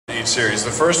each series. The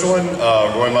first one,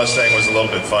 Roy Mustang was a little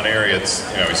bit funnier. He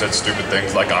said stupid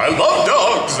things like, I love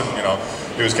dogs! And,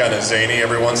 he was kind of zany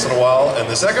every once in a while. And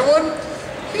the second one,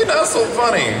 he's not so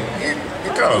funny. He's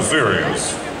kind of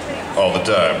serious all the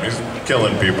time. He's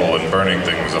killing people and burning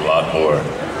things a lot more,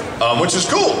 which is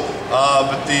cool.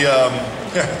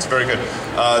 Yeah, it's very good.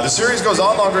 The series goes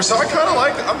on longer, so I'm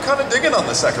kind of digging on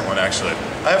the second one, actually.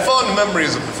 I have fond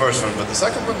memories of the first one, but the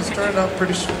second one is turning out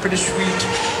pretty sweet.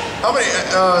 How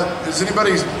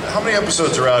many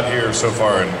episodes are out here so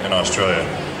far in Australia?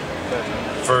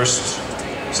 First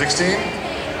 16?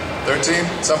 13?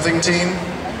 Something teen?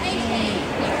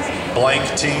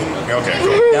 Blank teen? Okay,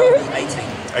 cool. No, 18.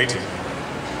 18.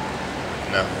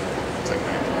 No, it's like 19.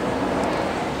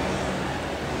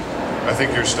 I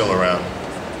think you're still around.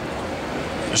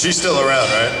 She's still around,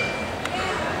 right?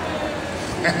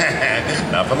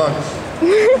 Not for long.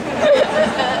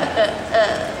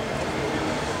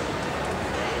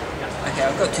 Okay,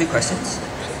 I've got two questions.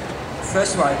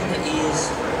 First one is,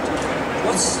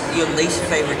 what's your least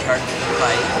favourite character to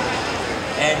play,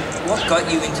 and what got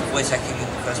you into voice acting in the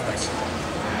first place?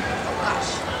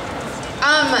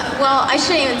 Well, I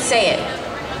shouldn't even say it,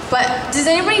 but does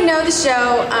anybody know the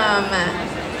show,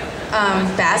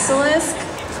 Basilisk?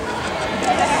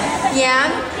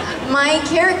 Yeah? My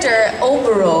character,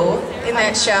 Obero, in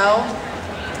that show,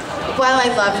 well, I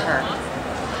loved her.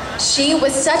 She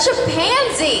was such a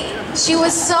pansy. She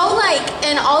was so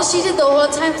and all she did the whole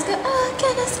time was go, oh,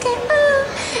 goodness, oh.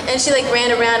 And she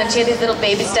ran around and she had these little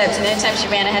baby steps, and anytime she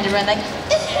ran, I had to run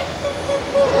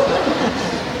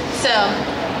So,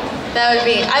 that would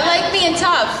be, I like being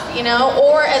tough,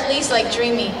 or at least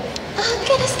dreamy. Oh,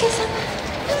 goodness,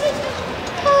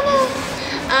 oh no.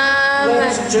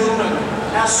 Ladies and gentlemen,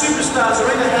 our superstars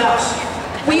are in the house.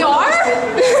 We are?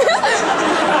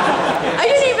 I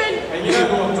didn't even... And you know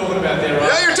who I'm talking about there,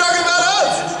 right? Yeah, you're talking about us!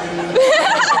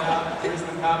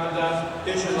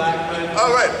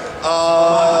 All right.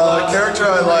 Character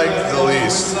I like the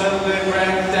least.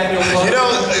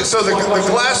 So the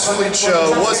Glass Fleet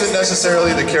show wasn't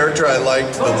necessarily the character I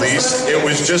liked the least. It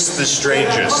was just the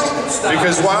strangest.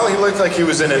 Because while he looked like he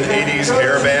was in an 80s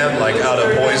hair band, out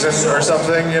of Poison or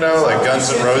something, like Guns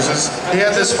N' Roses, he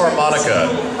had this harmonica.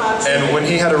 And when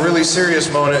he had a really serious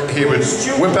moment, he would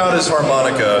whip out his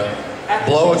harmonica,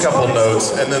 blow a couple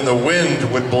notes, and then the wind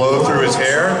would blow through his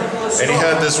hair, and he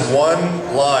had this one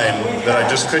line that I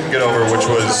just couldn't get over, which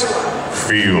was,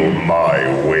 "Feel my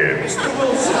wind."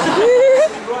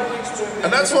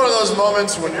 And that's one of those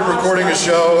moments when you're recording a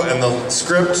show and the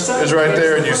script is right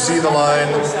there and you see the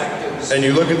line and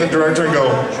you look at the director and go,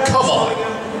 come on,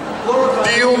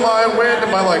 feel my wind.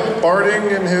 Am I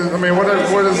farting in his,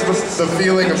 what is the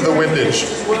feeling of the windage?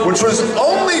 Which was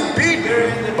only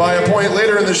beaten by a point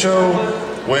later in the show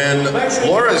when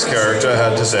Laura's character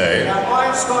had to say,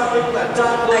 I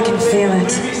can feel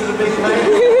it.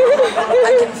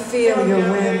 I can feel your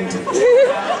wind.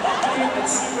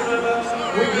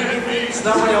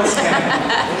 No one else can.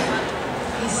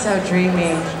 He's so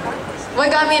dreamy. What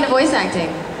got me into voice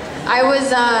acting? I was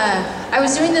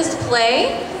doing this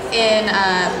play in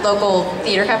a local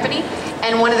theater company,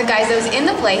 and one of the guys that was in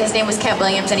the play, his name was Kent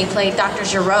Williams, and he played Dr.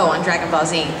 Gero on Dragon Ball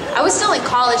Z. I was still in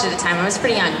college at the time, I was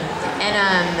pretty young.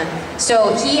 And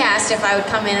so he asked if I would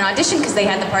come in and audition because they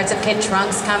had the parts of Kid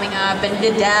Trunks coming up, and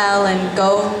Videl, and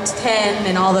Goat 10,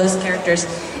 and all those characters.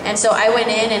 And so I went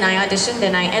in and I auditioned,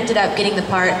 and I ended up getting the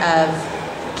part of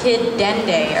Kid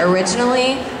Dende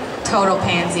originally. Total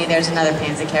pansy. There's another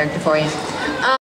pansy character for you.